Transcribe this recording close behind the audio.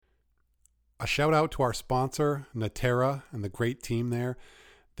A shout out to our sponsor, Natera, and the great team there.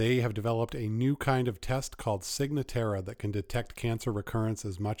 They have developed a new kind of test called Signatera that can detect cancer recurrence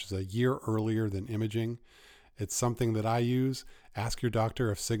as much as a year earlier than imaging. It's something that I use. Ask your doctor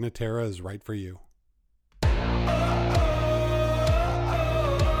if Signatera is right for you.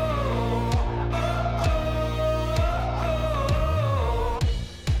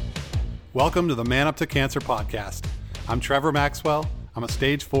 Welcome to the Man Up to Cancer podcast. I'm Trevor Maxwell. I'm a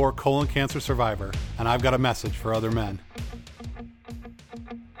stage 4 colon cancer survivor, and I've got a message for other men.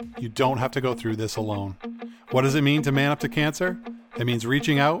 You don't have to go through this alone. What does it mean to man up to cancer? It means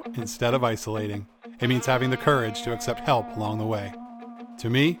reaching out instead of isolating. It means having the courage to accept help along the way. To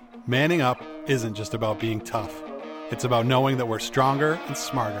me, manning up isn't just about being tough. It's about knowing that we're stronger and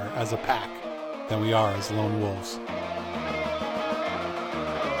smarter as a pack than we are as lone wolves.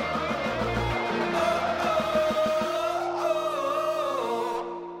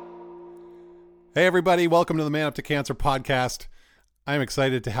 Hey everybody, welcome to the Man Up to Cancer podcast. I'm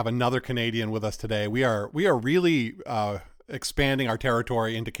excited to have another Canadian with us today. We are really expanding our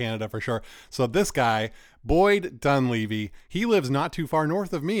territory into Canada for sure. So this guy, Boyd Dunleavy, he lives not too far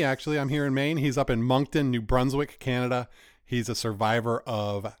north of me actually. I'm here in Maine. He's up in Moncton, New Brunswick, Canada. He's a survivor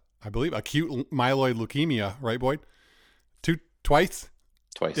of, I believe, acute myeloid leukemia, right Boyd? Twice?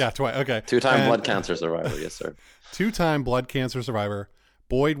 Twice. Yeah, twice. Okay. Two-time blood cancer survivor, yes sir. Two-time blood cancer survivor.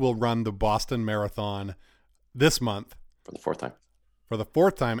 Boyd will run the Boston Marathon this month. For the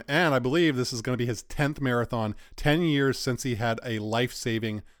fourth time. And I believe this is going to be his 10th marathon, 10 years since he had a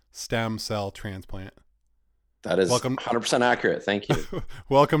life-saving stem cell transplant. That is 100% accurate. Thank you.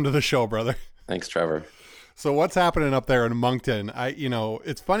 Welcome to the show, brother. Thanks, Trevor. So what's happening up there in Moncton?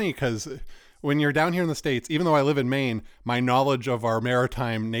 It's funny because when you're down here in the States, even though I live in Maine, my knowledge of our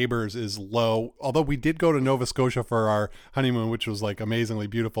maritime neighbors is low. Although we did go to Nova Scotia for our honeymoon, which was like amazingly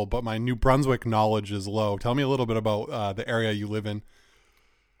beautiful, but my New Brunswick knowledge is low. Tell me a little bit about the area you live in.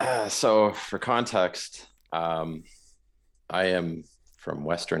 So for context, I am from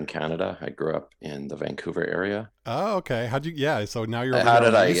Western Canada. I grew up in the Vancouver area. Oh, okay. So now you're How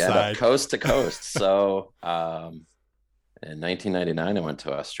did I end up coast to coast? So, in 1999, I went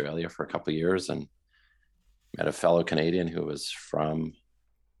to Australia for a couple of years and met a fellow Canadian who was from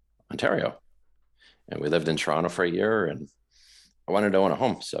Ontario. And we lived in Toronto for a year and I wanted to own a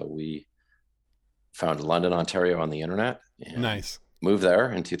home. So we found London, Ontario on the internet. And nice. Moved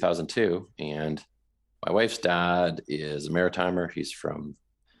there in 2002. And my wife's dad is a maritimer. He's from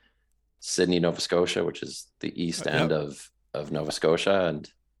Sydney, Nova Scotia, which is the east end of Nova Scotia. And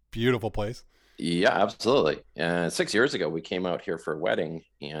beautiful place. Yeah, absolutely. 6 years ago, we came out here for a wedding,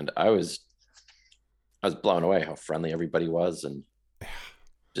 and I was blown away how friendly everybody was, and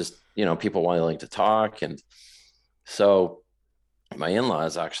just people willing to talk. And so, my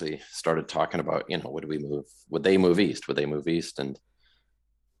in-laws actually started talking about would we move? Would they move east? Would they move east? And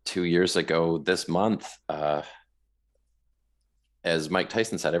 2 years ago, this month, as Mike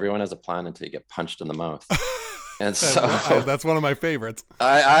Tyson said, everyone has a plan until you get punched in the mouth. And so that's one of my favorites.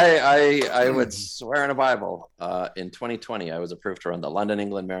 I would swear in a Bible. In 2020, I was approved to run the London,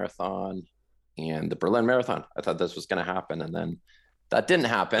 England Marathon and the Berlin Marathon. I thought this was going to happen, and then that didn't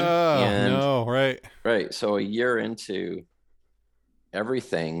happen. No, right. So a year into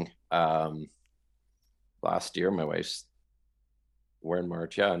everything, last year, my wife's, we're in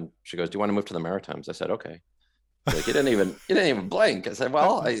March, and she goes, "Do you want to move to the Maritimes?" I said, "Okay." Like you didn't even blink. I said,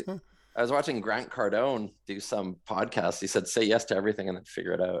 "Well, I was watching Grant Cardone do some podcast. He said, say yes to everything and then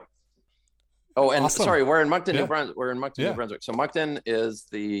figure it out." Oh, and awesome. Sorry, we're in Moncton, New Brunswick. New Brunswick. So Moncton is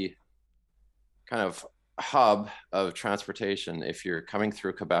the kind of hub of transportation if you're coming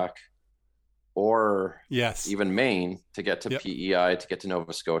through Quebec or even Maine to get to PEI, to get to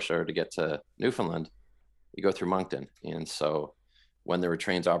Nova Scotia, or to get to Newfoundland. You go through Moncton. And so when there were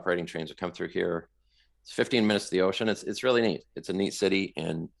trains operating, trains would come through here. It's 15 minutes to the ocean. It's really neat. It's a neat city.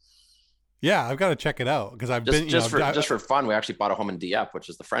 And yeah, I've got to check it out because I've been just for fun. We actually bought a home in Dieppe, which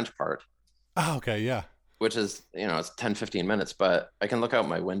is the French part. Oh, okay, yeah. Which is it's 10-15 minutes, but I can look out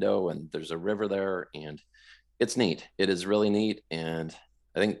my window and there's a river there, and it's neat. It is really neat, and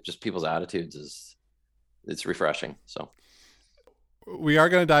I think just people's attitudes it's refreshing. So we are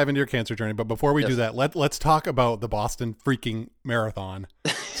going to dive into your cancer journey, but before we do that, let's talk about the Boston freaking Marathon.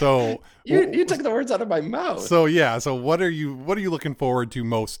 So you took the words out of my mouth. So what are you looking forward to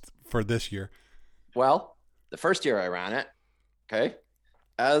most for this year? Well, the first year I ran it, okay,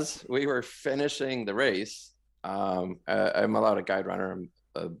 as we were finishing the race, I'm allowed a guide runner. I'm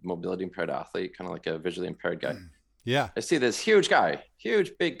a mobility impaired athlete, kind of like a visually impaired guy. Yeah. I see this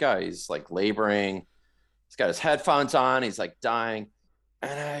big guy. He's like laboring. He's got his headphones on. He's like dying.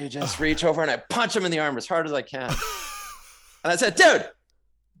 And I just reach over and I punch him in the arm as hard as I can. And I said, dude,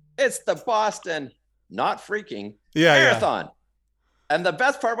 it's the Boston, not freaking, marathon. Yeah. And the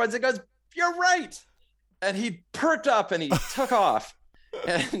best part was it goes, you're right. And he perked up and he took off.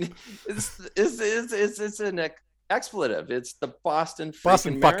 And it's an expletive. It's the Boston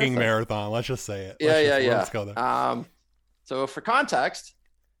fucking marathon. Let's just say it. Let's go there. So for context,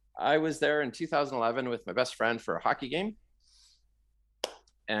 I was there in 2011 with my best friend for a hockey game.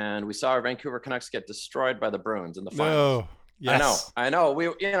 And we saw our Vancouver Canucks get destroyed by the Bruins in the finals. No. Yes. I know. We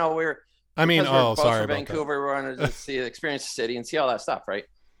were. I mean, sorry about Vancouver. We wanted to see, experience the city, and see all that stuff, right?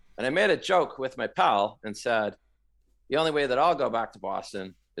 And I made a joke with my pal and said, "The only way that I'll go back to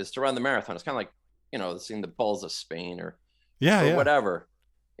Boston is to run the marathon." It's kind of like, seeing the Bulls of Spain or whatever.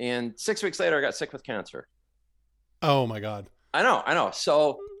 And 6 weeks later, I got sick with cancer. Oh my God. I know.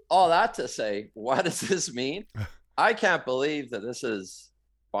 So all that to say, what does this mean? I can't believe that this is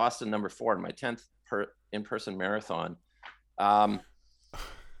Boston number 4 in my 10th in-person marathon.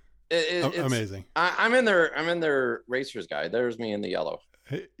 It's amazing. I'm in their racer's guide. There's me in the yellow.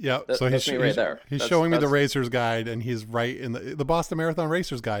 Yeah. So he's right there. He's showing me the racer's guide, and he's right in the Boston Marathon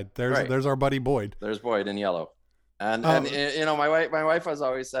racer's guide. There's our buddy Boyd. There's Boyd in yellow. And my wife has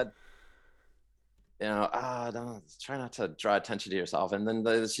always said, don't try not to draw attention to yourself. And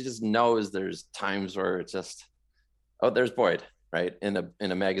then she just knows there's times where it's just, there's Boyd, right? In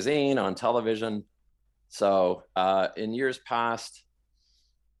a magazine, on television. So in years past,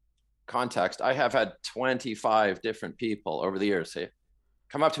 context, I have had 25 different people over the years say,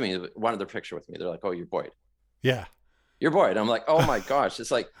 come up to me, wanted their picture with me. They're like, "Oh, you're Boyd." Yeah. You're Boyd. I'm like, oh my gosh.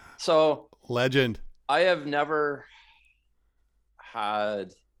 It's like, so legend. I have never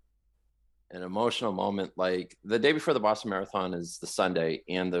had an emotional moment. Like the day before the Boston Marathon is the Sunday,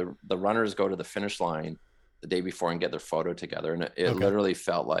 and the runners go to the finish line the day before and get their photo together. And it literally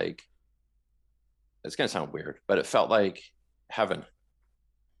felt like, it's going to sound weird, but it felt like heaven.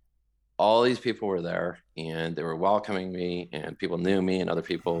 All these people were there and they were welcoming me, and people knew me and other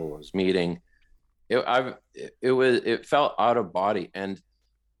people was meeting. It felt out of body. And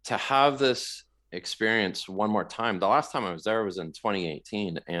to have this experience one more time, the last time I was there was in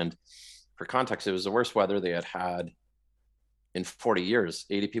 2018. And for context, it was the worst weather they had in 40 years.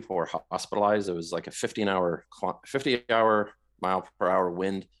 80 people were hospitalized. It was like a 50-hour mile per hour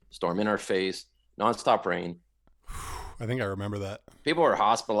wind storm in our face, nonstop rain. I think I remember that. People were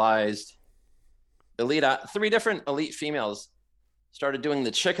hospitalized. 3 different elite females started doing the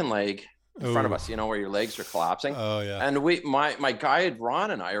chicken leg in front of us, where your legs are collapsing. Oh yeah. And my guide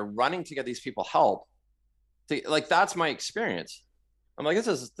Ron and I are running to get these people help. That's my experience. I'm like,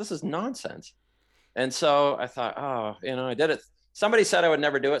 this is nonsense. And so I thought, I did it. Somebody said I would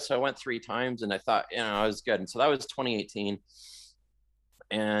never do it, so I went 3 times, and I thought, I was good. And so that was 2018.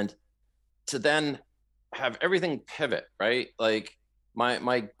 And to then have everything pivot, right? Like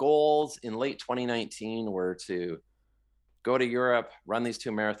my goals in late 2019 were to go to Europe, run these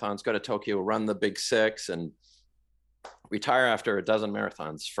 2 marathons, go to Tokyo, run the big 6, and retire after a dozen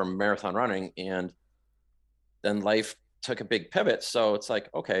marathons from marathon running. And then life took a big pivot. So it's like,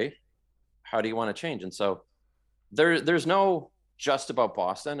 okay, how do you want to change? And so there's no just about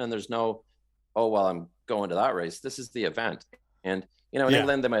Boston, and there's no, I'm going to that race. This is the event. And, in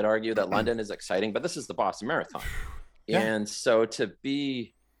England, they might argue that London is exciting, but this is the Boston Marathon. Yeah. And so to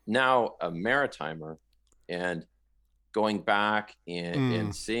be now a maritimer and going back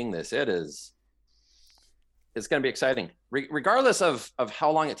and seeing this, it's going to be exciting, regardless of how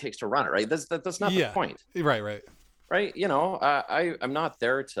long it takes to run it, right? That's not the point. Right. I'm not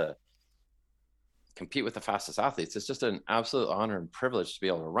there to compete with the fastest athletes. It's just an absolute honor and privilege to be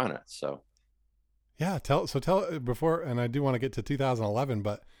able to run it. So yeah, tell before, and I do want to get to 2011,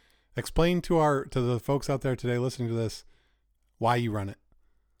 but explain to the folks out there today listening to this why you run it.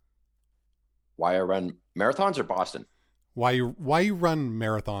 Why I run marathons or Boston? Why you run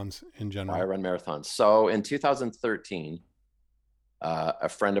marathons in general? Why I run marathons. So in 2013, a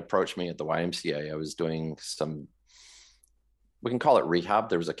friend approached me at the YMCA. I was doing we can call it rehab.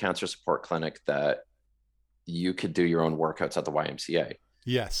 There was a cancer support clinic that you could do your own workouts at the YMCA.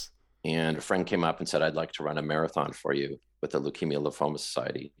 Yes. And a friend came up and said, "I'd like to run a marathon for you with the Leukemia Lymphoma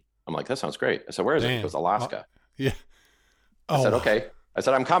Society." I'm like, "That sounds great." I said, "Where is it?" It was Alaska. Yeah. I said, "Okay." I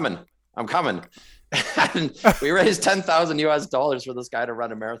said, I'm coming. And we raised $10,000 for this guy to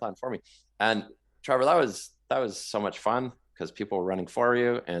run a marathon for me. And Trevor, that was so much fun because people were running for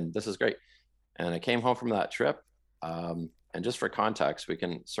you, and this is great. And I came home from that trip. And just for context, we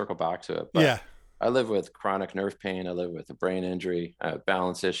can circle back to it. But yeah. I live with chronic nerve pain. I live with a brain injury. I have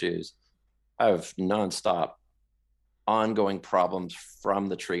balance issues. I have nonstop ongoing problems from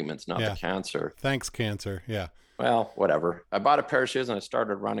the treatments, not Yeah. the cancer. Thanks, cancer. Yeah. Well, whatever. I bought a pair of shoes and I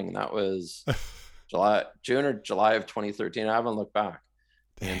started running, and that was June or July of 2013. I haven't looked back.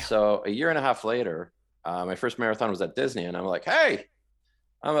 Damn. And so a year and a half later, my first marathon was at Disney, and I'm like, hey,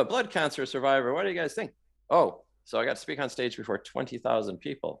 I'm a blood cancer survivor. What do you guys think? Oh, so I got to speak on stage before 20,000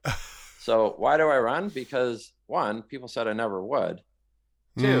 people. So why do I run? Because one, people said I never would.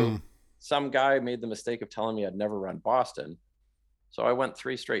 Two, some guy made the mistake of telling me I'd never run Boston. So I went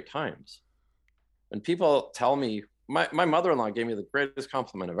 3 straight times. When people tell me, my mother-in-law gave me the greatest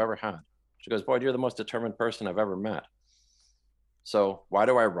compliment I've ever had. She goes, boy, you're the most determined person I've ever met. So why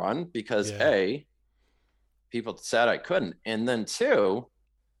do I run? Because A, people said I couldn't. And then two,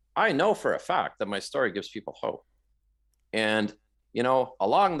 I know for a fact that my story gives people hope. And, you know,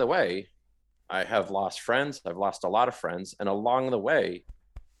 along the way, I have lost friends. I've lost a lot of friends. And along the way,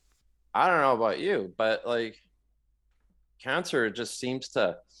 I don't know about you, but like cancer just seems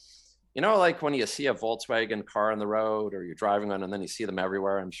to, you know, like when you see a Volkswagen car on the road or you're driving on and then you see them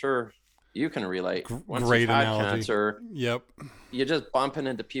everywhere, I'm sure you can relate. Once Great you've had analogy. cancer, Yep. you're just bumping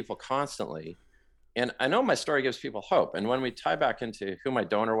into people constantly. And I know my story gives people hope. And when we tie back into who my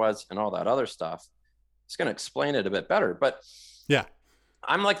donor was and all that other stuff, it's going to explain it a bit better. But yeah,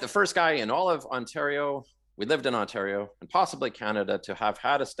 I'm like the first guy in all of Ontario. We lived in Ontario and possibly Canada to have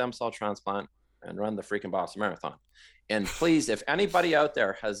had a stem cell transplant and run the freaking Boston Marathon. And please, if anybody out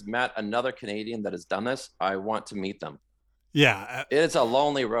there has met another Canadian that has done this, I want to meet them. Yeah. It's a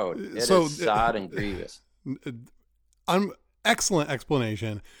lonely road. It is sad and grievous. Excellent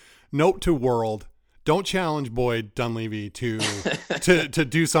explanation. Note to world: don't challenge Boyd Dunleavy to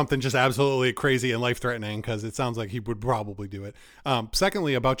do something just absolutely crazy and life threatening, because it sounds like he would probably do it.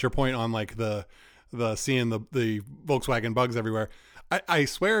 Secondly, about your point on like the seeing the Volkswagen bugs everywhere. I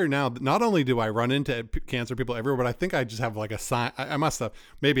swear now, not only do I run into cancer people everywhere, but I think I just have like a sign. I must have,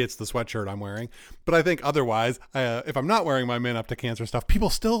 maybe it's the sweatshirt I'm wearing, but I think otherwise, if I'm not wearing my Man Up to Cancer stuff, people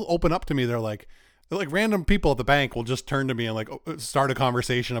still open up to me. They're like random people at the bank will just turn to me and like start a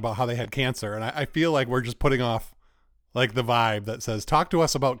conversation about how they had cancer. And I feel like we're just putting off like the vibe that says, talk to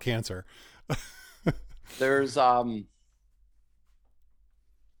us about cancer. There's, I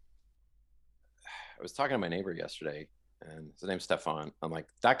was talking to my neighbor yesterday, and his name's Stefan. I'm like,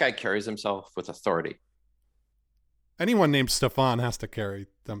 that guy carries himself with authority. Anyone named Stefan has to carry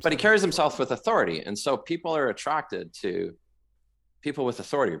themselves. But he carries himself with authority. And so people are attracted to people with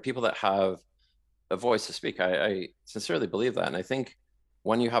authority, or people that have a voice to speak. I sincerely believe that. And I think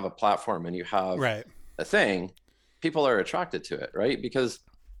when you have a platform and you have a thing, people are attracted to it, right? Because,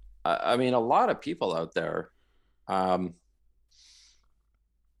 I mean, a lot of people out there,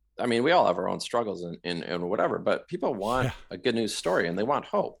 I mean, we all have our own struggles and whatever, but people want a good news story and they want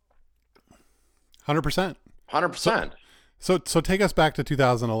hope. 100%. 100%. So take us back to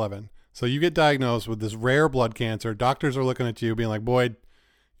 2011. So you get diagnosed with this rare blood cancer. Doctors are looking at you being like, Boyd,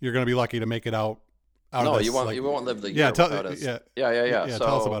 you're going to be lucky to make it out. No, this, you won't. Like, you won't live the Yeah. year without us. Yeah. So,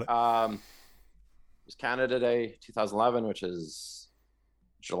 tell us about it. It was Canada Day 2011, which is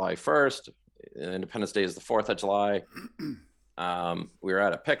July 1st. Independence Day is the 4th of July. We were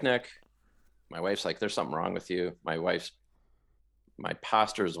at a picnic. My wife's like, there's something wrong with you. My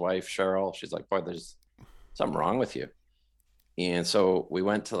pastor's wife, Cheryl, she's like, boy, there's something wrong with you. And so I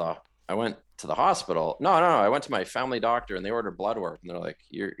went to the hospital. No, I went to my family doctor, and they ordered blood work, and they're like,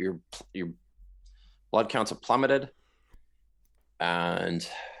 your blood counts have plummeted, and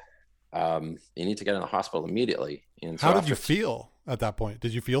you need to get in the hospital immediately. And so how did you feel at that point?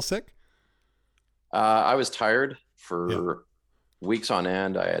 Did you feel sick? I was tired for weeks on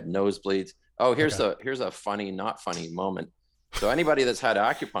end. I had nosebleeds. Oh, here's a funny, not funny moment. So anybody that's had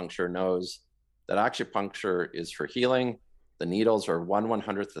acupuncture knows that acupuncture is for healing. The needles are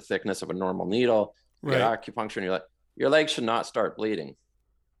 1/100th the thickness of a normal needle. You get acupuncture, and your legs should not start bleeding.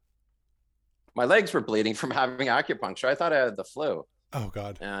 My legs were bleeding from having acupuncture. I thought I had the flu. Oh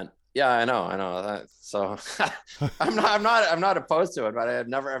God. And yeah, I know. So I'm not opposed to it, but I've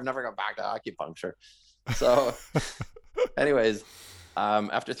never gone back to acupuncture. So anyways,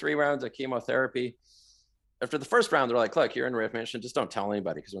 after 3 rounds of chemotherapy, after the first round, they're like, look, you're in remission. Just don't tell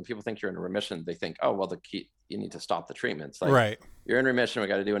anybody. Because when people think you're in remission, they think, oh, well, you need to stop the treatments. Like, you're in remission. We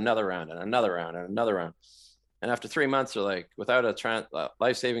got to do another round and another round and another round. And after 3 months, they're like, without a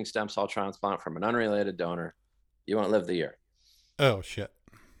life-saving stem cell transplant from an unrelated donor, you won't live the year. Oh, shit.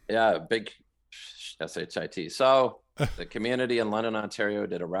 Yeah, big SHIT. So the community in London, Ontario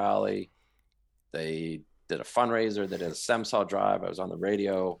did a rally. They did a fundraiser. They did a stem cell drive. I was on the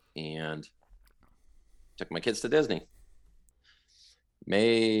radio and took my kids to Disney.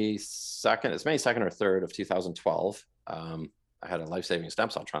 May 2nd. It's May 2nd or 3rd of 2012. I had a life-saving stem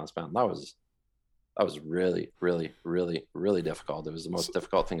cell transplant. That was really, really, really, really difficult. It was the most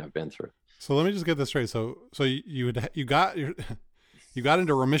difficult thing I've been through. So let me just get this straight. So you got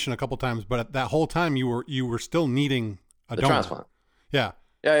into remission a couple times, but at that whole time you were still needing a donor. Transplant. Yeah.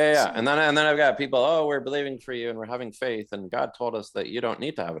 Yeah. And then I've got people, oh, we're believing for you and we're having faith, and God told us that you don't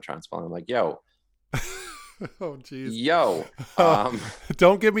need to have a transplant. I'm like, yo. Oh, geez. Yo.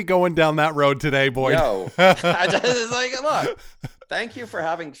 Don't get me going down that road today, boy. Yo. I just like, look, thank you for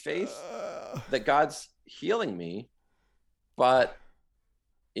having faith that God's healing me, but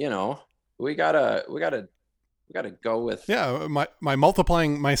we gotta go with. Yeah, my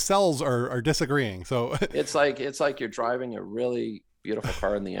multiplying, my cells are disagreeing. So it's like you're driving a really beautiful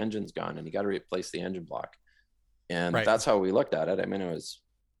car and the engine's gone and you got to replace the engine block, and that's how we looked at it. I mean, it was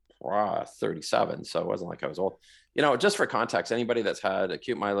 37, so it wasn't like I was old. Just for context, anybody that's had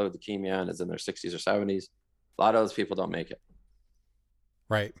acute myeloid leukemia and is in their 60s or 70s, a lot of those people don't make it.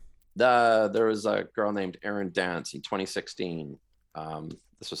 Right. There was a girl named Erin Dance in 2016.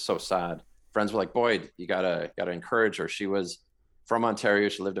 This was so sad. Friends were like, Boyd, you gotta encourage her. She was from Ontario.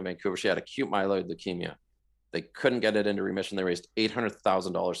 She lived in Vancouver. She had acute myeloid leukemia. They couldn't get it into remission. They raised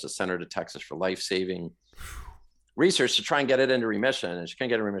 $800,000 to send her to Texas for life-saving research to try and get it into remission. And she couldn't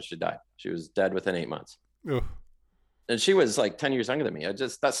get it in remission. She died. She was dead within 8 months. Ugh. And she was like 10 years younger than me.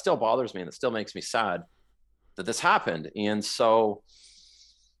 That still bothers me, and it still makes me sad that this happened. And so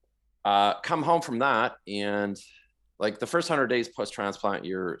come home from that, and like the first 100 days post-transplant,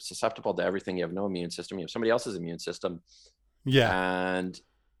 you're susceptible to everything. You have no immune system. You have somebody else's immune system. Yeah. And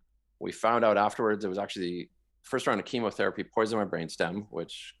we found out afterwards, it was actually the first round of chemotherapy poisoned my brainstem,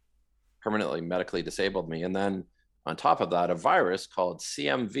 which permanently medically disabled me. And then on top of that, a virus called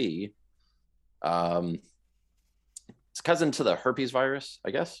CMV, it's cousin to the herpes virus, I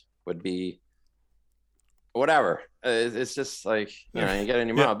guess, would be whatever. It's just like, you get it in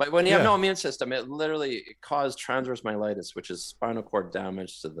your mouth. But when you have no immune system, it literally caused transverse myelitis, which is spinal cord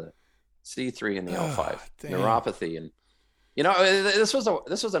damage to the C3 and the L5, neuropathy. And, this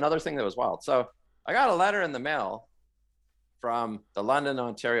was another thing that was wild. So I got a letter in the mail from the London,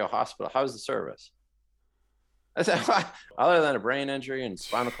 Ontario hospital. How's the service? I said, other than a brain injury and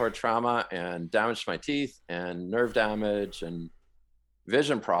spinal cord trauma and damage to my teeth and nerve damage and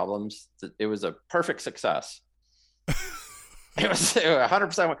vision problems, it was a perfect success. It was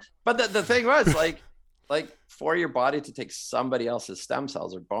 100%. But the thing was, like for your body to take somebody else's stem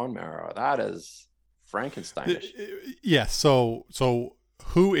cells or bone marrow, that is Frankensteinish. Yes. So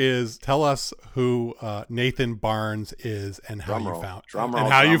tell us who Nathan Barnes is and how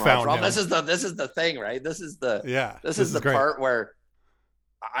you found him. This is the thing, right? This is the part where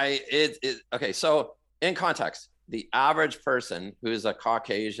okay. So in context, the average person who's a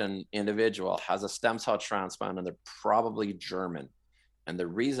Caucasian individual has a stem cell transplant, and they're probably German. And the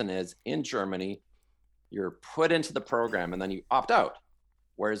reason is, in Germany, you're put into the program and then you opt out.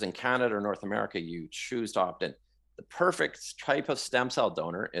 Whereas in Canada or North America, you choose to opt in. The perfect type of stem cell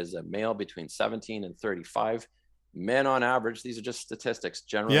donor is a male between 17 and 35. Men on average, these are just statistics,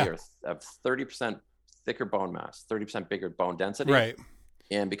 generally have 30% thicker bone mass, 30% bigger bone density. Right.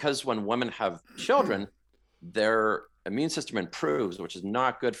 And because when women have children, their immune system improves, which is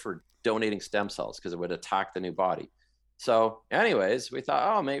not good for donating stem cells because it would attack the new body. So anyways, we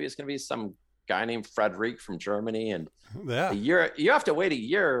thought, oh, maybe it's going to be some guy named Frederick from Germany. And you have to wait a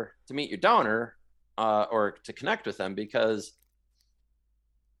year to meet your donor or to connect with them, because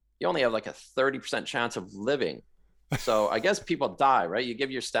you only have like a 30% chance of living. So I guess people die, right? You give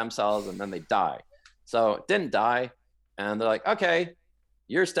your stem cells and then they die. So it didn't die. And they're like, okay,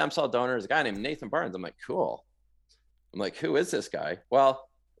 your stem cell donor is a guy named Nathan Barnes. I'm like, cool. I'm like, who is this guy? Well,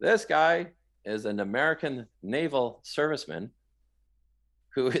 this guy is an American naval serviceman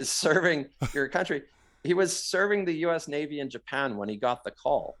who is serving your country. He was serving the US Navy in Japan when he got the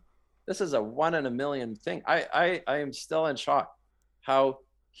call. This is a 1 in a million thing. I am still in shock how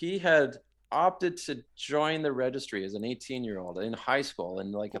he had opted to join the registry as an 18-year-old in high school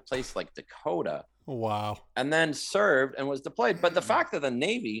in like a place like Dakota. Wow. And then served and was deployed. But the fact that the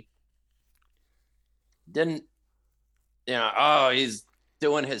Navy didn't, he's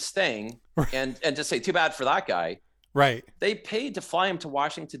doing his thing and just say, too bad for that guy. Right. They paid to fly him to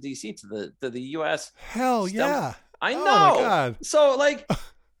Washington, D.C. to the U.S. Hell yeah. I know. Oh my God. So like,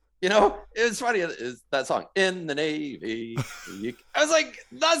 it's funny. Is that song In the Navy? I was like,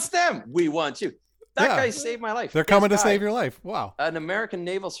 that's them. We want you. That guy saved my life. They're coming to save your life. Wow. An American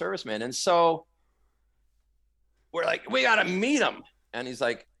naval serviceman. And so we're like, we got to meet him. And he's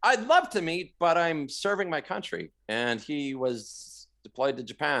like, I'd love to meet, but I'm serving my country. And he was deployed to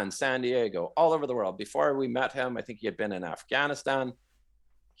Japan, San Diego, all over the world. Before we met him, I think he had been in Afghanistan.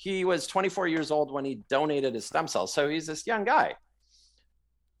 He was 24 years old when he donated his stem cells. So he's this young guy.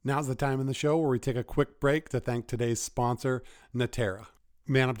 Now's the time in the show where we take a quick break to thank today's sponsor, Natera.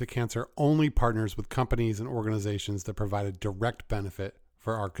 Man Up to Cancer only partners with companies and organizations that provide a direct benefit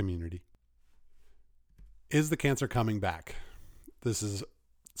for our community. Is the cancer coming back? This is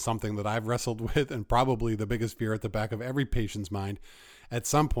something that I've wrestled with, and probably the biggest fear at the back of every patient's mind at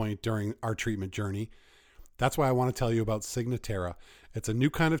some point during our treatment journey. That's why I want to tell you about Signatera. It's a new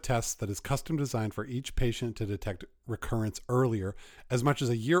kind of test that is custom designed for each patient to detect recurrence earlier, as much as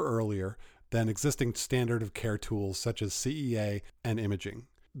a year earlier than existing standard of care tools such as CEA and imaging.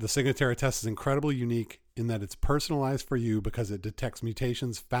 The Signatera test is incredibly unique in that it's personalized for you because it detects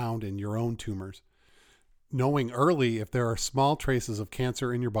mutations found in your own tumors. Knowing early if there are small traces of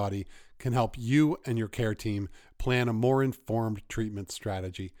cancer in your body can help you and your care team plan a more informed treatment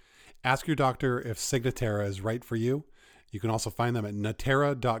strategy. Ask your doctor if Signatera is right for you. You can also find them at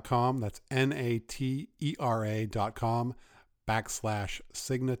natera.com. That's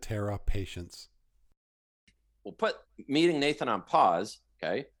natera.com/Signatera patients. We'll put meeting Nathan on pause.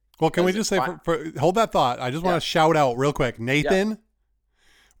 Okay. Well, can we just say, hold that thought. I just want to shout out real quick. Nathan,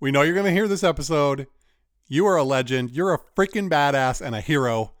 we know you're going to hear this episode. You are a legend. You're a freaking badass and a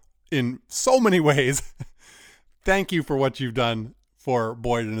hero in so many ways. Thank you for what you've done for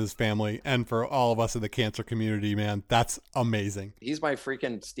Boyd and his family and for all of us in the cancer community, man. That's amazing. He's my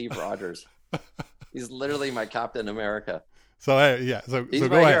freaking Steve Rogers. He's literally my Captain America. So, yeah. So he's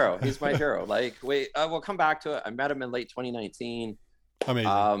my hero. He's my hero. Like, we'll come back to it. I met him in late 2019.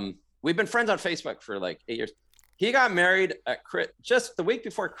 Amazing. We've been friends on Facebook for like 8 years. He got married at just the week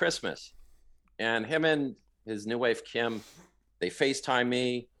before Christmas. And him and his new wife, Kim, they FaceTime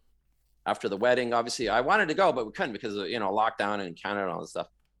me after the wedding. Obviously, I wanted to go, but we couldn't because of, lockdown in Canada and all this stuff.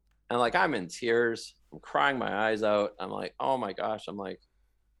 And like, I'm in tears. I'm crying my eyes out. I'm like, oh my gosh. I'm like,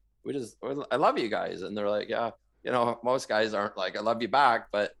 I love you guys. And they're like, yeah, most guys aren't like, I love you back.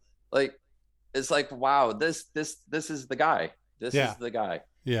 But like, it's like, wow, this is the guy. This is the guy.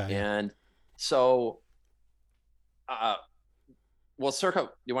 Yeah. And so,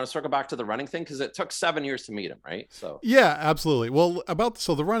 you want to circle back to the running thing? Because it took 7 years to meet him, right? So yeah, absolutely. Well,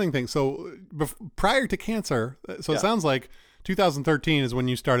 the running thing. So prior to cancer, it sounds like 2013 is when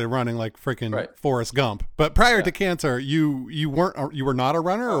you started running like freaking Forrest Gump. But prior to cancer, you were not a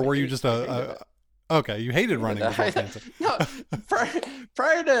runner, or were you just okay? You hated running before cancer. No,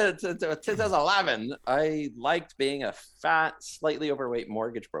 prior to 2011, I liked being a fat, slightly overweight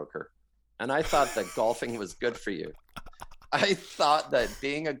mortgage broker, and I thought that golfing was good for you. I thought that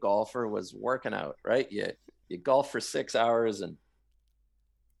being a golfer was working out, right? You golf for 6 hours and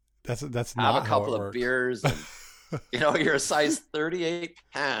that's have not a couple how it of works. beers, and you're a size 38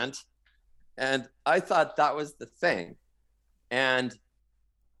 pant, and I thought that was the thing. And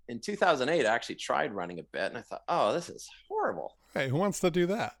in 2008, I actually tried running a bit, and I thought, oh, this is horrible. Hey, who wants to do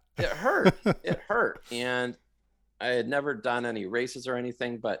that? It hurt. It hurt, and I had never done any races or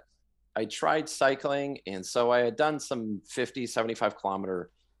anything, but I tried cycling. And so I had done some 50, 75 kilometer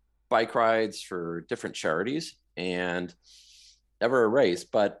bike rides for different charities and never a race.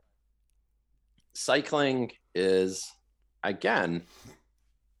 But cycling is, again,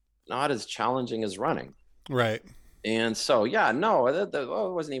 not as challenging as running. Right. And so, it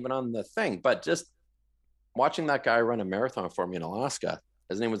wasn't even on the thing. But just watching that guy run a marathon for me in Alaska,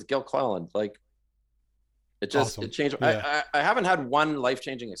 his name was Gil Cleland, like, it changed. Yeah. I haven't had one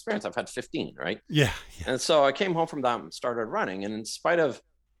life-changing experience. I've had 15, right? Yeah. And so I came home from that and started running. And in spite of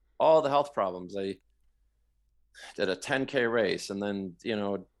all the health problems, I did a 10K race. And then,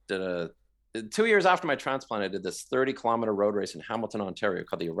 2 years after my transplant, I did this 30-kilometer road race in Hamilton, Ontario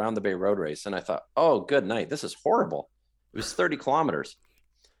called the Around the Bay Road Race. And I thought, oh, good night. This is horrible. It was 30 kilometers.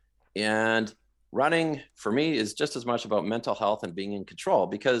 And running for me is just as much about mental health and being in control,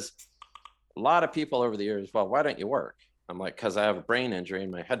 because a lot of people over the years, well, why don't you work? I'm like, because I have a brain injury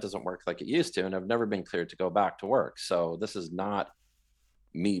and my head doesn't work like it used to, and I've never been cleared to go back to work. So this is not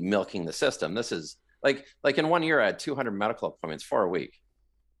me milking the system. This is like in 1 year, I had 200 medical appointments for a week.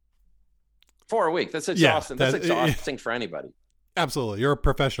 That's exhausting. That's exhausting for anybody. Absolutely. You're a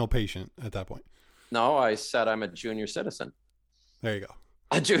professional patient at that point. No, I said I'm a junior citizen. There you go.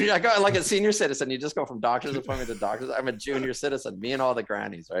 I got like a senior citizen. You just go from doctor's appointment to doctor's. I'm a junior citizen. Me and all the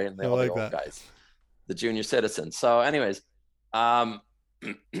grannies, right? And all the old guys, the junior citizen. So, anyways, summer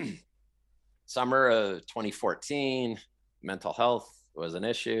of 2014, mental health was an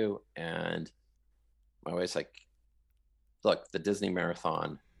issue, and my wife's like, "Look, the Disney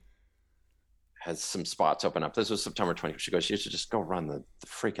Marathon has some spots open up. This was September 20th. She goes, you should just go run the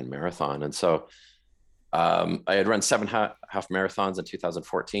freaking marathon. And so I had run 7 half marathons in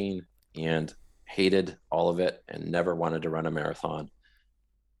 2014 and hated all of it and never wanted to run a marathon.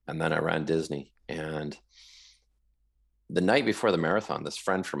 And then I ran Disney. And the night before the marathon, this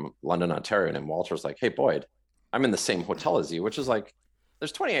friend from London, Ontario named Walter was like, hey, Boyd, I'm in the same hotel as you, which is like,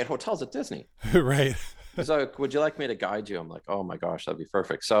 there's 28 hotels at Disney. Right. He's like, would you like me to guide you? I'm like, oh my gosh, that'd be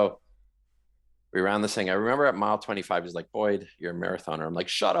perfect. So we ran this thing. I remember at mile 25, he's like, Boyd, you're a marathoner. I'm like,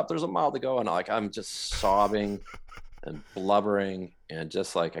 shut up, there's a mile to go. And I'm just sobbing and blubbering and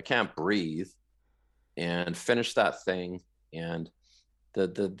just like, I can't breathe, and finish that thing. And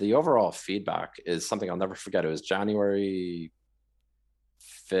the overall feedback is something I'll never forget. It was January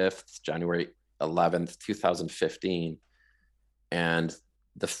 5th, January 11th, 2015. And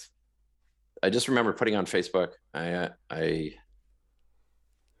I just remember putting on Facebook, I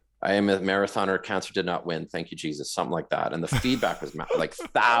am a marathoner. Cancer did not win. Thank you, Jesus. Something like that. And the feedback was like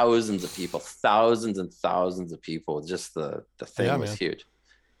thousands of people, thousands and thousands of people. Just the thing was huge.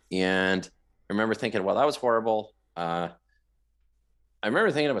 And I remember thinking, well, that was horrible. I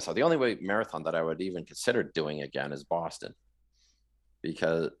remember thinking to myself, the only way marathon that I would even consider doing again is Boston.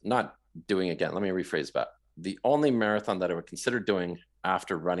 Because not doing again, let me rephrase that. The only marathon that I would consider doing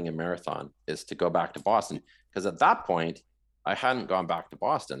after running a marathon is to go back to Boston. Because at that point, I hadn't gone back to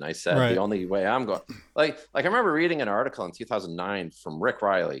Boston. I said, the only way I'm going, like I remember reading an article in 2009 from Rick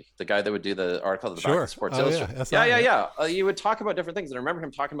Riley, the guy that would do the article at the back of Sports Illustrated. Yeah. He would talk about different things. And I remember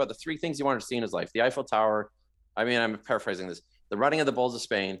him talking about the 3 things he wanted to see in his life: the Eiffel Tower. I mean, I'm paraphrasing this: the running of the Bulls of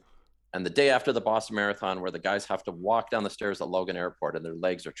Spain, and the day after the Boston Marathon, where the guys have to walk down the stairs at Logan Airport and their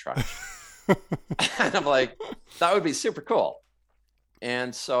legs are trashed. And I'm like, that would be super cool.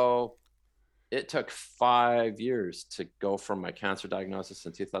 And so it took 5 years to go from my cancer diagnosis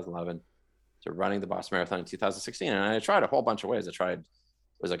in 2011 to running the Boston Marathon in 2016. And I tried a whole bunch of ways.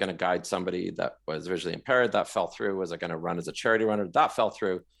 Was I going to guide somebody that was visually impaired? That fell through. Was I going to run as a charity runner? That fell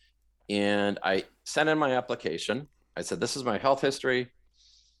through. And I sent in my application. I said, this is my health history.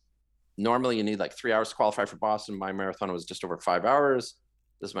 Normally you need like 3 hours to qualify for Boston. My marathon was just over 5 hours.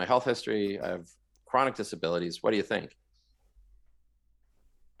 This is my health history. I have chronic disabilities. What do you think?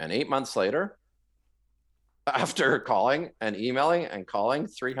 And 8 months later, after calling and emailing and calling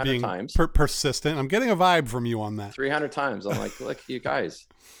 300 times. Persistent. I'm getting a vibe from you on that. 300 times. I'm like, look, you guys,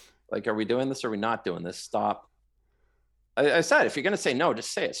 like, are we doing this or are we not doing this? Stop. I said, if you're going to say no,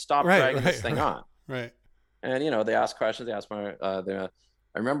 just say it. Stop dragging this thing on. Right. And, they asked questions. They asked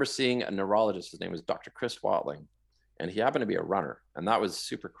I remember seeing a neurologist. His name was Dr. Chris Watling, and he happened to be a runner. And that was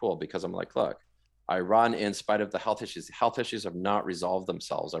super cool because I'm like, look, I run in spite of the health issues. The health issues have not resolved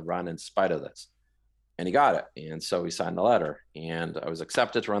themselves. I run in spite of this. And he got it. And so we signed the letter, and I was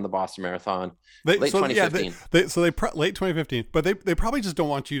accepted to run the Boston Marathon late 2015. Late 2015, but they probably just don't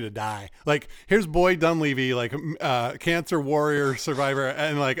want you to die. Like, here's Boyd Dunleavy, like cancer warrior survivor,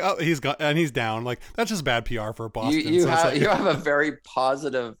 and like, oh, he's gone and he's down. Like, that's just bad PR for Boston. You have a very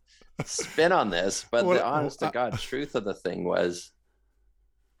positive spin on this, but the honest to God truth of the thing was,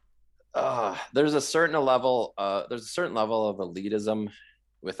 there's a certain level of elitism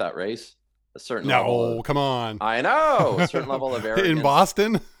with that race. A certain level come on. I know. A certain level of arrogance. In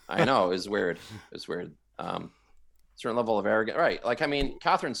Boston? I know. It was weird. Certain level of arrogance. Right. Like, I mean,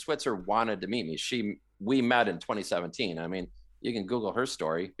 Catherine Switzer wanted to meet me. We met in 2017. I mean, you can Google her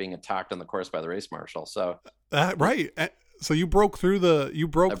story, being attacked on the course by the race marshal. So right. So you broke through the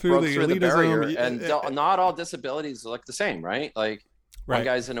elitism. Barrier, and not all disabilities look the same, right? Like, one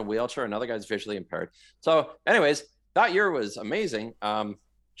guy's in a wheelchair, another guy's visually impaired. So anyways, that year was amazing.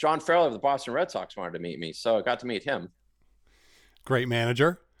 John Farrell of the Boston Red Sox wanted to meet me, so I got to meet him. Great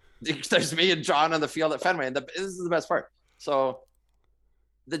manager. There's me and John on the field at Fenway, and this is the best part. So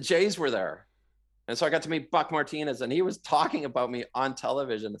the Jays were there, and so I got to meet Buck Martinez, and he was talking about me on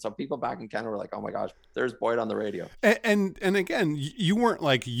television. And so people back in Canada were like, "Oh my gosh, there's Boyd on the radio." And again, you weren't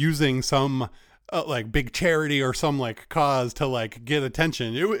like using some like big charity or some like cause to like get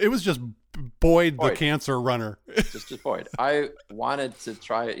attention. It was just Boyd, the cancer runner. just Boyd. I wanted to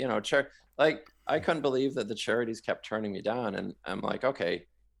try it, like, I couldn't believe that the charities kept turning me down, and I'm like, okay,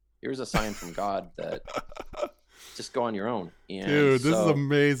 here's a sign from God that just go on your own. And dude, this is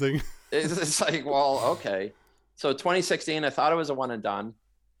amazing. It's like, well, okay. So 2016, I thought it was a one and done.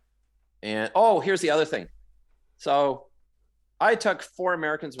 And here's the other thing. So I took 4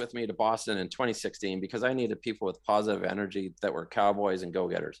 Americans with me to Boston in 2016 because I needed people with positive energy that were cowboys and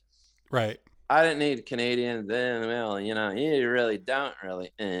go-getters. Right. I didn't need Canadians. Well, you really don't really.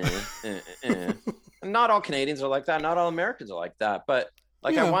 Not all Canadians are like that. Not all Americans are like that. But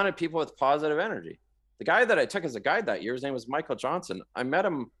Like I wanted people with positive energy. The guy that I took as a guide that year, his name was Michael Johnson. I met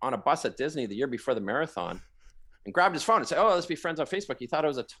him on a bus at Disney the year before the marathon and grabbed his phone and said, oh, let's be friends on Facebook. He thought I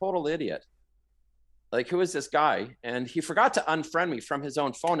was a total idiot. Like, who is this guy? And he forgot to unfriend me from his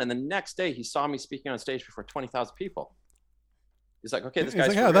own phone. And the next day he saw me speaking on stage before 20,000 people. He's like, okay, this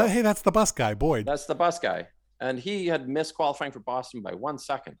guy's like, hey, that's the bus guy, Boyd. That's the bus guy. And he had missed qualifying for Boston by 1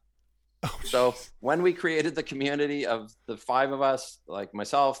 second. Oh, so when we created the community of the 5 of us, like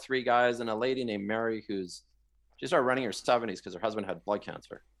myself, 3 guys, and a lady named Mary, she started running in her 70s because her husband had blood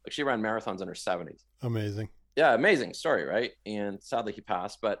cancer. Like, she ran marathons in her 70s. Amazing. Yeah, amazing story, right? And sadly he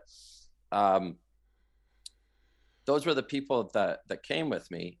passed. But those were the people that came with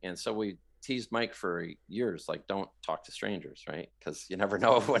me. And so we teased Mike for years, like, don't talk to strangers, right? Because you never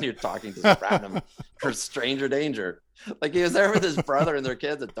know when you're talking to some random or stranger danger. Like, he was there with his brother and their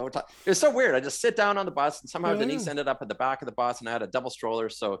kids, and don't talk. It was so weird. I just sit down on the bus, and somehow Denise ended up at the back of the bus, and I had a double stroller.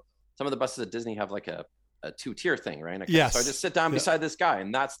 So some of the buses at Disney have like a 2-tier thing, right? Yes. So I just sit down beside this guy,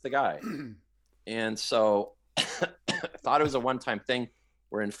 and that's the guy. And so I thought it was a one-time thing.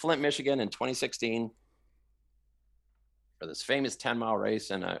 We're in Flint, Michigan in 2016 for this famous 10-mile race.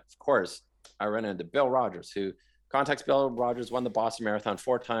 And of course, I ran into Bill Rogers, who contacts Bill Rogers, won the Boston Marathon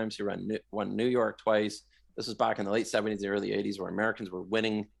 4 times. He won New York twice. This was back in the late 70s, early 80s, where Americans were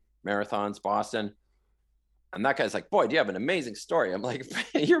winning marathons, Boston. And that guy's like, Boyd, you have an amazing story. I'm like,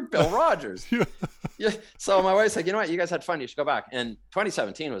 you're Bill Rogers. Yeah. So my wife's like, you know what? You guys had fun. You should go back. And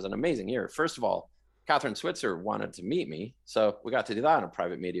 2017 was an amazing year. First of all, Catherine Switzer wanted to meet me. So we got to do that in a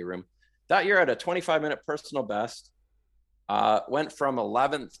private media room. That year, I had a 25-minute personal best. Went from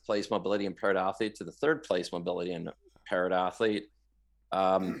 11th place mobility impaired athlete to the 3rd place mobility impaired athlete.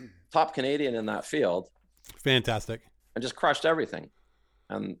 Top Canadian in that field. Fantastic. And just crushed everything.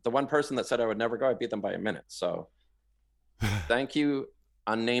 And the one person that said I would never go, I beat them by a minute. So thank you,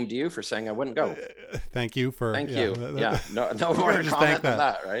 unnamed you, for saying I wouldn't go. Thank you for. Thank you. Yeah. No more comment than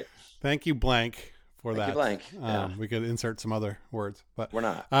that, right? Thank you, blank, for that. Thank you, blank. Yeah. We could insert some other words, but we're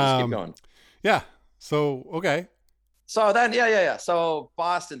not. Let's keep going. Yeah. So, okay. So then, yeah. So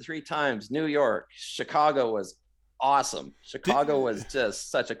Boston 3 times, New York, Chicago was awesome. Chicago was just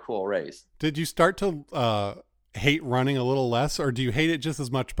such a cool race. Did you start to hate running a little less, or do you hate it just as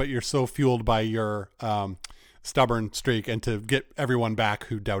much, but you're so fueled by your stubborn streak and to get everyone back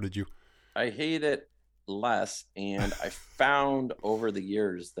who doubted you? I hate it less, and I found over the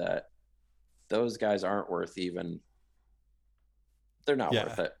years that those guys aren't worth even. They're not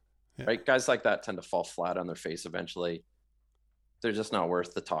worth it. Yeah. Right? Guys like that tend to fall flat on their face eventually. They're just not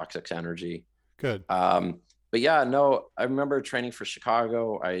worth the toxic energy. Good. But yeah, no, I remember training for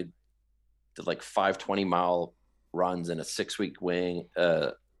Chicago. I did like 5 20-mile runs in a 6-week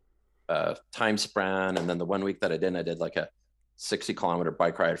time span. And then the 1 week that I did like a 60-kilometer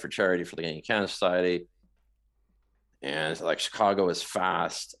bike ride for charity for the Canadian Cancer Society. And like, Chicago is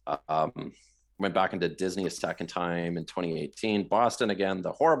fast. Went back into Disney a second time in 2018. Boston again,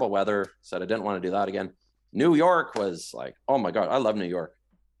 the horrible weather, said I didn't want to do that again. New York was like, oh my God, I love New York.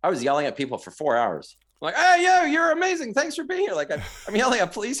 I was yelling at people for 4 hours. I'm like, hey, yo, you're amazing. Thanks for being here. Like, I'm yelling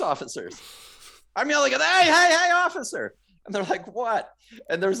at police officers. I'm yelling at, hey, officer. And they're like, what?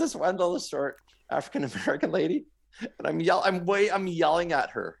 And there's this one little short African-American lady. And I'm yelling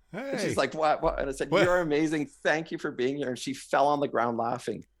at her. Hey. And she's like, what? And I said, you're amazing. Thank you for being here. And she fell on the ground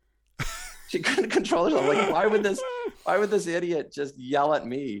laughing. She couldn't control herself. Like, why would this idiot just yell at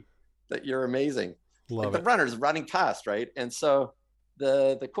me that you're amazing? Like, the runner's running past, right? And so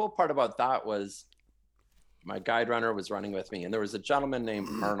the cool part about that was my guide runner was running with me, and there was a gentleman named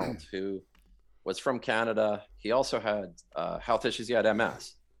Arnold who was from Canada. He also had health issues. He had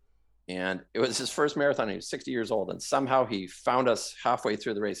MS, and it was his first marathon. He was 60 years old, and somehow he found us halfway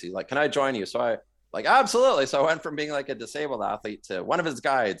through the race. He's like, "Can I join you?" So I like, absolutely. So I went from being like a disabled athlete to one of his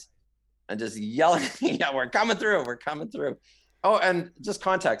guides. And just yelling, yeah, we're coming through. Oh, and just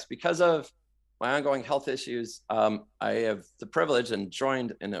context, because of my ongoing health issues, I have the privilege and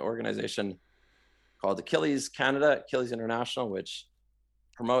joined in an organization called Achilles Canada, Achilles International, which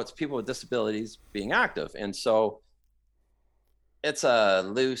promotes people with disabilities being active. And so it's a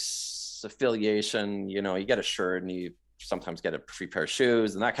loose affiliation. You know, you get a shirt and you sometimes get a free pair of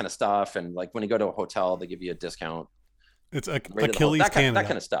shoes and that kind of stuff. And like, when you go to a hotel, they give you a discount. It's Achilles Canada. That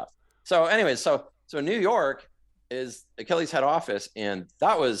kind of stuff. So anyways, so New York is Achilles head office. And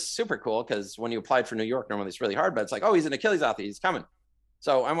that was super cool, because when you applied for New York, normally it's really hard, but it's like, oh, he's an Achilles athlete, he's coming.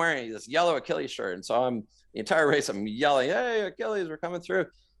 So I'm wearing this yellow Achilles shirt. And so the entire race, I'm yelling, hey, Achilles, we're coming through.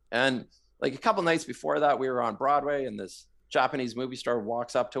 And like a couple nights before that, we were on Broadway, and this Japanese movie star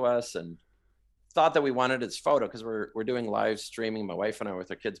walks up to us and thought that we wanted his photo because we're doing live streaming, my wife and I, with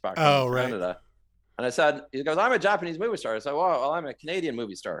our kids back Oh, home in right. Canada. And I said, he goes, I'm a Japanese movie star. I said, well, I'm a Canadian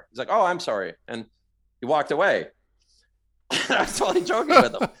movie star. He's like, oh, I'm sorry. And he walked away. I was totally joking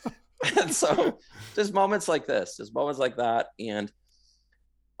with him. And so just moments like this, just moments like that. And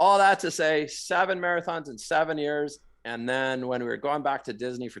all that to say 7 marathons in 7 years. And then when we were going back to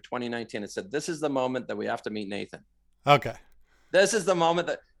Disney for 2019, it said, this is the moment that we have to meet Nathan. Okay. This is the moment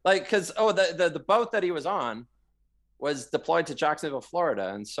that, like, because, the boat that he was on was deployed to Jacksonville,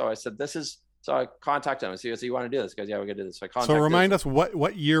 Florida. And so I said, so I contacted him. So he goes, you want to do this? He goes, yeah, we're going to do this. So remind us,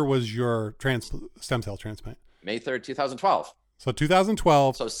 what year was your stem cell transplant? May 3rd, 2012. So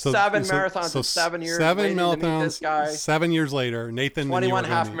 2012. So 7 marathons in 7 years. 7 marathons. This guy. 7 years later, Nathan. 21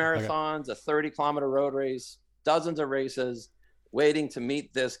 half marathons, a 30-kilometer road race, dozens of races, waiting to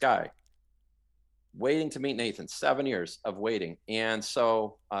meet this guy. Waiting to meet Nathan. 7 years of waiting. And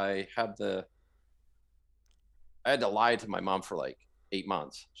so I had to lie to my mom for like 8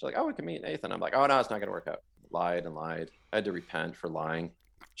 months. She's like, oh, we can meet Nathan. I'm like, oh, no, it's not going to work out. Lied. I had to repent for lying.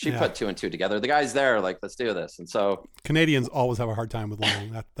 She put 2 and 2 together. The guy's there, like, let's do this. And so Canadians always have a hard time with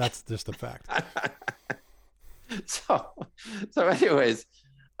lying. That's just a fact. So anyways,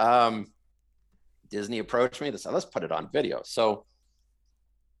 Disney approached me. They said, let's put it on video. So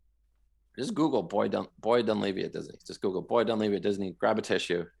just Google Boyd Dunleavy at Disney. Just Google Boyd Dunleavy at Disney. Grab a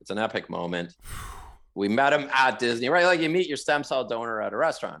tissue. It's an epic moment. We met him at Disney, right? Like you meet your stem cell donor at a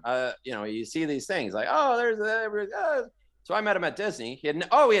restaurant. You see these things like, oh, so I met him at Disney. He had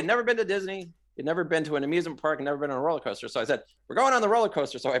never been to Disney. He'd never been to an amusement park and never been on a roller coaster. So I said, we're going on the roller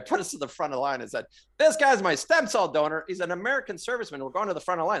coaster. So I put us to the front of the line and said, this guy's my stem cell donor. He's an American serviceman. We're going to the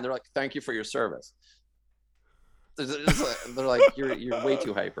front of the line. They're like, thank you for your service. They're like, you're way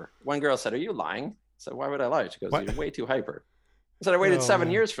too hyper. One girl said, are you lying? I said, why would I lie? She goes, you're way too hyper. I said, I waited 7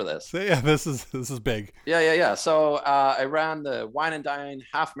 years for this. So, yeah, this is big. Yeah. So I ran the Wine and Dine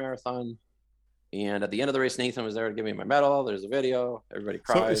half marathon. And at the end of the race, Nathan was there to give me my medal. There's a video. Everybody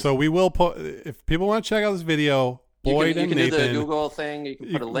cried. So we will put, if people want to check out this video, Boyd and Nathan. You can do the Google thing. You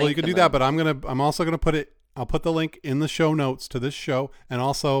can put a link. Well, you can do that, but I'm also going to put it, I'll put the link in the show notes to this show and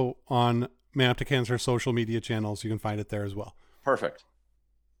also on Man Up to Cancer social media channels. You can find it there as well. Perfect.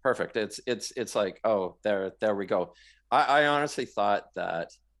 It's like, oh, there we go. I honestly thought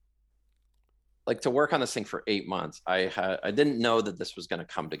that, like, to work on this thing for 8 months, I didn't know that this was going to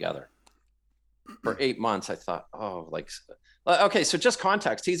come together. For 8 months, I thought, okay, so just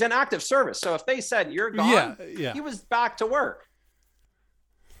context. He's in active service. So if they said you're gone, he was back to work.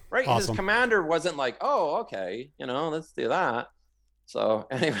 Right? Awesome. His commander wasn't like, oh, okay, let's do that. So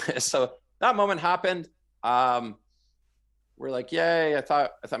anyway, so that moment happened. We're like, yay. I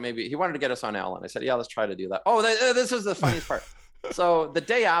thought maybe he wanted to get us on Ellen. I said, yeah, let's try to do that. Oh, this is the funniest part. So the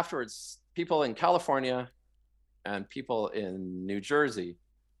day afterwards, people in California and people in New Jersey,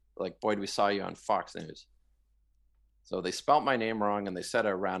 like, Boyd, we saw you on Fox News. So they spelt my name wrong and they said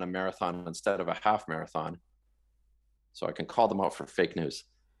I ran a marathon instead of a half marathon. So I can call them out for fake news.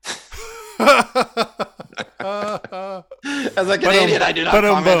 As a Canadian, I do not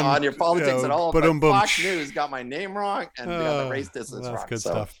comment on your politics at all. But Fox News got my name wrong and got the race distance wrong. That's good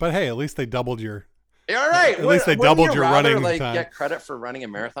stuff. But hey, at least they doubled your. All right. At least they doubled your running time. Get credit for running a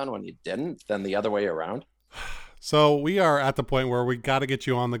marathon when you didn't, than the other way around. So we are at the point where we got to get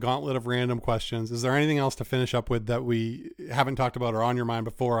you on the gauntlet of random questions. Is there anything else to finish up with that we haven't talked about or on your mind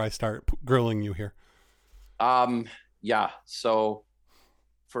before I start grilling you here? Yeah. So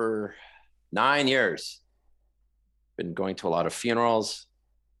for 9 years, been going to a lot of funerals,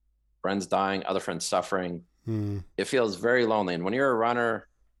 friends dying, other friends suffering. It feels very lonely. And when you're a runner,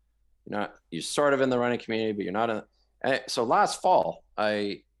 you're sort of in the running community, but you're not so last fall,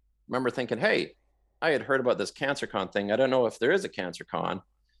 I remember thinking, hey, I had heard about this CancerCon thing. I don't know if there is a CancerCon,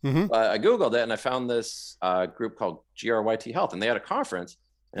 but I Googled it and I found this group called GRYT Health, and they had a conference.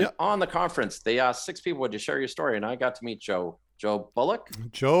 And on the conference, they asked 6 people, would you share your story? And I got to meet Joe Bullock.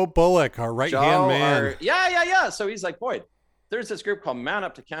 Joe Bullock, our right-hand man. Yeah. So he's like, Boyd, there's this group called Man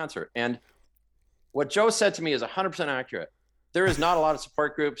Up to Cancer. And what Joe said to me is 100% accurate. There is not a lot of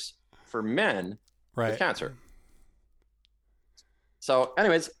support groups for men with cancer. So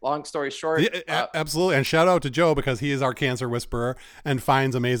anyways, long story short. Absolutely. And shout out to Joe, because he is our cancer whisperer and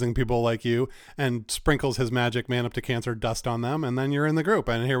finds amazing people like you and sprinkles his magic Man Up to Cancer dust on them. And then you're in the group.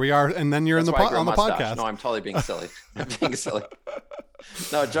 And here we are. And then you're on the podcast. No, I'm totally being silly. I'm being silly.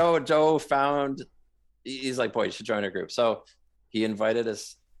 No, Joe found, he's like, boy, you should join our group. So he invited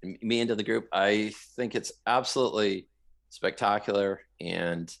me into the group. I think it's absolutely spectacular.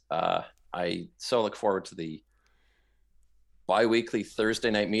 And I so look forward to the bi-weekly Thursday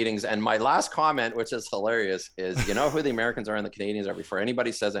night meetings. And my last comment, which is hilarious, is you know who the Americans are and the Canadians are before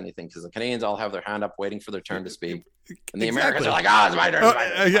anybody says anything, because the Canadians all have their hand up waiting for their turn to speak. And the Americans are like, it's my turn.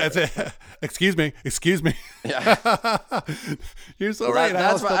 Yeah, excuse me. Yeah. You're so right.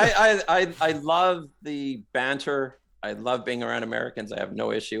 That's why I love the banter. I love being around Americans. I have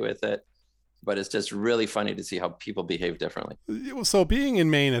no issue with it. But it's just really funny to see how people behave differently. So being in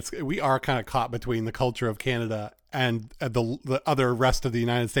Maine, we are kind of caught between the culture of Canada and the other rest of the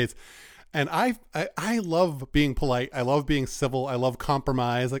United States. And I love being polite. I love being civil. I love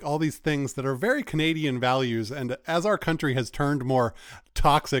compromise, like all these things that are very Canadian values. And as our country has turned more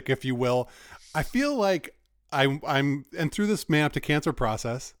toxic, if you will, I feel like and through this Man Up to Cancer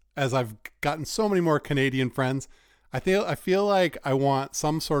process, as I've gotten so many more Canadian friends, I feel like I want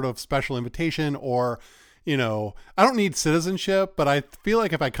some sort of special invitation, or, I don't need citizenship, but I feel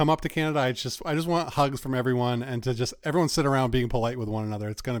like if I come up to Canada, I just want hugs from everyone and to just everyone sit around being polite with one another.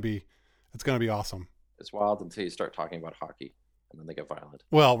 It's going to be awesome. It's wild until you start talking about hockey and then they get violent.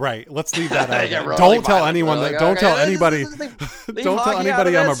 Well, right. Let's leave that out. Really don't tell violent. anyone Like, don't tell anybody, don't tell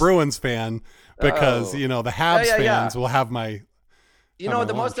anybody I'm a Bruins fan, because, the Habs fans will have my,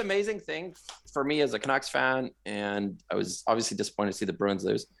 the most amazing thing for me as a Canucks fan, and I was obviously disappointed to see the Bruins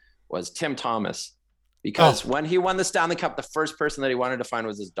lose, was Tim Thomas. Because when he won the Stanley Cup, the first person that he wanted to find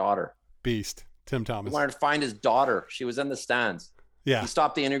was his daughter. Beast, Tim Thomas. He wanted to find his daughter. She was in the stands. Yeah. He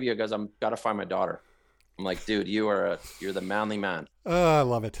stopped the interview and goes, "I'm got to find my daughter." I'm like, dude, you're the manly man. I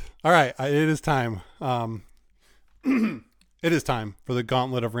love it. All right. It is time. It is time for the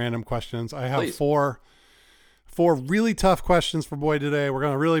gauntlet of random questions. I have four really tough questions for Boyd today. We're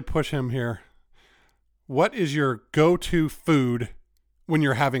going to really push him here. What is your go-to food when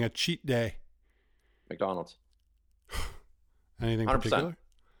you're having a cheat day? McDonald's. Anything 100%. particular?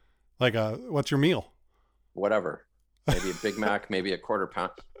 Like what's your meal? Whatever. Maybe a Big Mac, maybe a quarter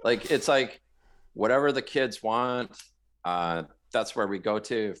pound. Like, it's like whatever the kids want. That's where we go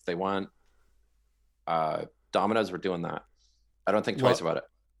to. If they want Domino's, we're doing that. I don't think twice about it.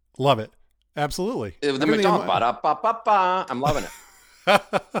 Love it. Absolutely. The McDonald's. I'm loving it.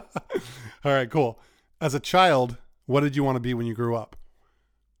 All right, cool. As a child, what did you want to be when you grew up?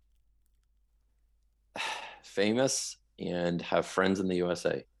 Famous and have friends in the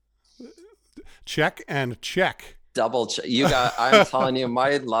USA. Check and check. Double check. I'm telling you,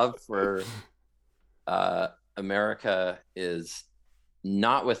 my love for America is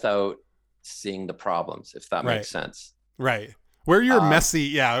not without seeing the problems, if that makes sense. Right. We're your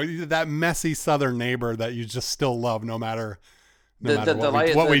messy, that messy Southern neighbor that you just still love no matter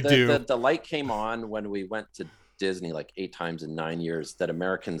what we do. The light came on when we went to Disney like 8 times in 9 years that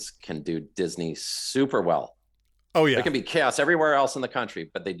Americans can do Disney super well. Oh, yeah. There can be chaos everywhere else in the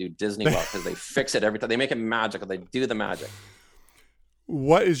country, but they do Disney well because they fix it every time. They make it magical. They do the magic.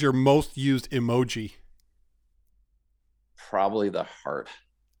 What is your most used emoji? Probably the heart.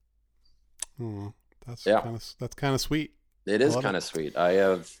 That's kind of sweet. It is kind of sweet. I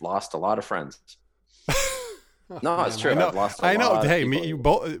have lost a lot of friends. No, it's true. I've lost a lot. Hey,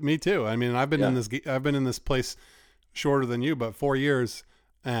 me too. I mean, I've been in this place shorter than you, but 4 years.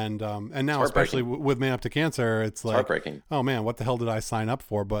 And now, especially with Man Up to Cancer, it's like, heartbreaking. Oh man, what the hell did I sign up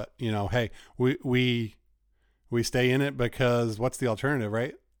for? But hey, we stay in it because what's the alternative,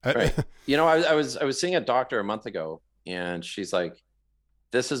 right? Right. I was seeing a doctor a month ago, and she's like,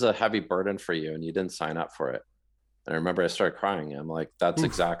 "This is a heavy burden for you, and you didn't sign up for it." And I remember I started crying. I'm like, "That's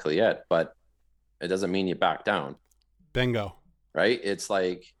exactly it," but it doesn't mean you back down. Bingo. Right? It's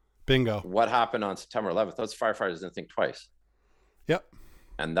like, bingo. What happened on September 11th? Those firefighters didn't think twice. Yep.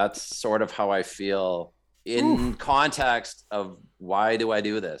 And that's sort of how I feel in context of why do I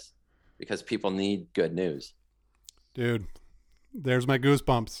do this? Because people need good news. Dude, there's my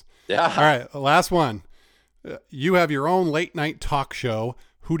goosebumps. Yeah. All right. Last one. You have your own late night talk show.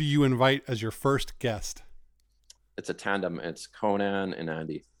 Who do you invite as your first guest? It's a tandem. It's Conan and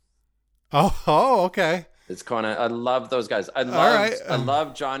Andy. Oh, okay. It's Conan. I love those guys. I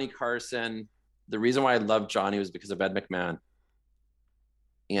love Johnny Carson. The reason why I love Johnny was because of Ed McMahon.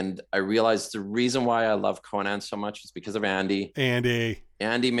 And I realized the reason why I love Conan so much is because of Andy.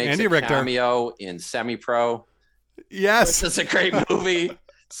 Andy makes a Richter. Cameo in Semi-Pro. Yes. It's a great movie.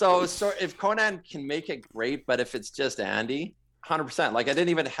 So if Conan can make it great, but if it's just Andy, 100%. Like, I didn't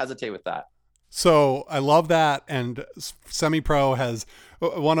even hesitate with that. So I love that. And Semi-Pro has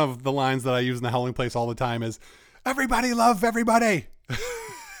one of the lines that I use in the Howling Place all the time is, everybody love everybody.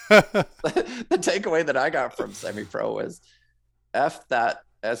 The takeaway that I got from Semi-Pro was, F that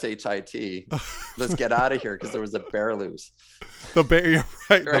SHIT. Let's get out of here because there was a bear loose. The bear, you're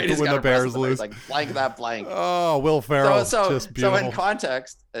right. Right, he's When got the a press bear's button. He's loose. like blank that blank. Oh, Will Ferrell. So Just beautiful. in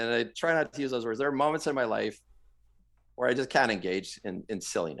context, and I try not to use those words, there are moments in my life where I just can't engage in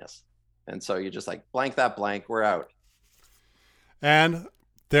silliness. And so you just like blank that blank, we're out. And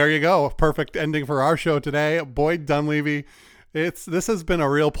there you go. Perfect ending for our show today. Boyd Dunleavy. This has been a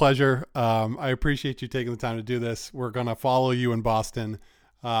real pleasure. I appreciate you taking the time to do this. We're going to follow you in Boston.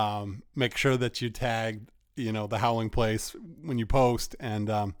 Make sure that you tag, the Howling Place when you post,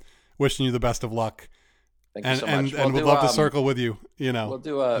 and wishing you the best of luck. Thank you so much. And we'd love to circle with you, we'll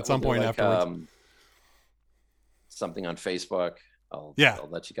do at some point afterwards. Something on Facebook. I'll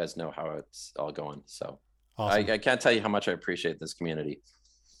let you guys know how it's all going. So awesome. I can't tell you how much I appreciate this community.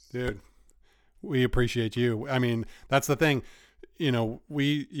 Dude, we appreciate you. I mean, that's the thing. You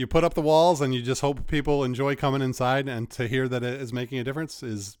put up the walls and you just hope people enjoy coming inside, and to hear that it is making a difference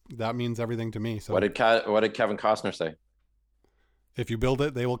that means everything to me. So what did Kevin Costner say? If you build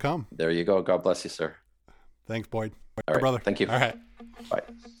it, they will come. There you go. God bless you, sir. Thanks, Boyd. All right, brother. Thank you. All right. Bye.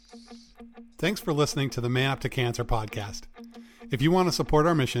 Thanks for listening to the Man Up to Cancer podcast. If you want to support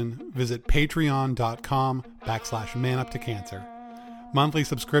our mission, visit patreon.com/manuptocancer. Monthly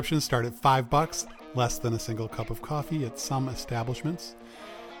subscriptions start at $5, less than a single cup of coffee at some establishments.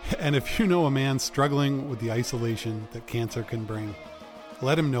 And if you know a man struggling with the isolation that cancer can bring,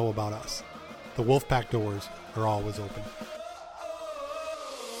 let him know about us. The Wolfpack doors are always open.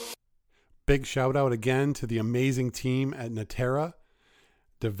 Big shout out again to the amazing team at Natera,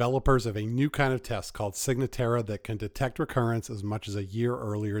 developers of a new kind of test called Signatera that can detect recurrence as much as a year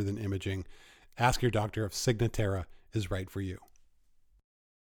earlier than imaging. Ask your doctor if Signatera is right for you.